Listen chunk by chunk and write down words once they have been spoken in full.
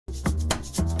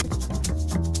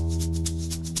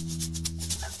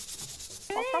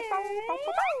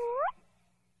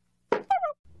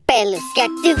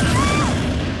Peluscatu.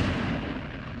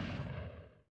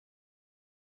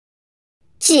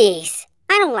 Jeez,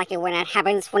 I don't like it when that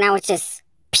happens when I was just...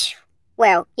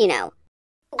 Well, you know.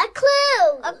 A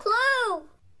clue! A clue!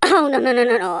 Oh,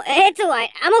 no. It's alright.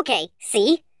 I'm okay.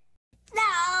 See?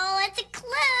 No, it's a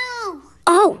clue!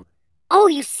 Oh,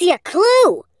 you see a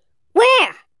clue?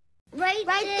 Where? Right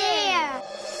there!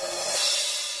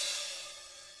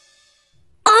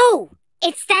 Oh,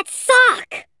 it's that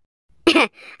sock!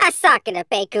 A sock in a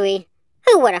bakery.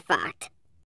 Who would have thought?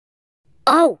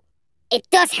 Oh, it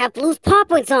does have Blue's paw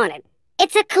prints on it.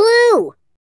 It's a clue!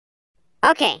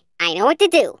 Okay, I know what to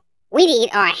do. We need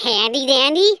our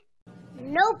handy-dandy...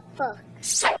 Notebook.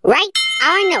 Right,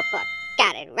 our notebook.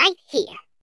 Got it right here.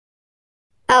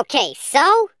 Okay,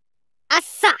 so... a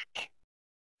sock.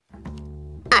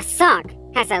 A sock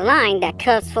has a line that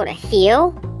curves for the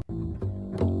heel,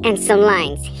 and some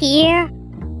lines here,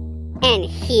 and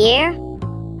here.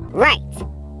 Right,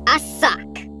 a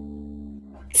sock.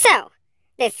 So,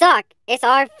 this sock is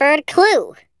our third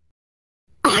clue.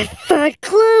 Our third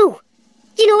clue!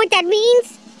 You know what that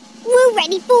means? We're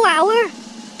ready for our...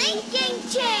 Thinking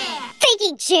chair!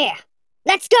 thinking chair!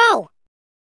 Let's go!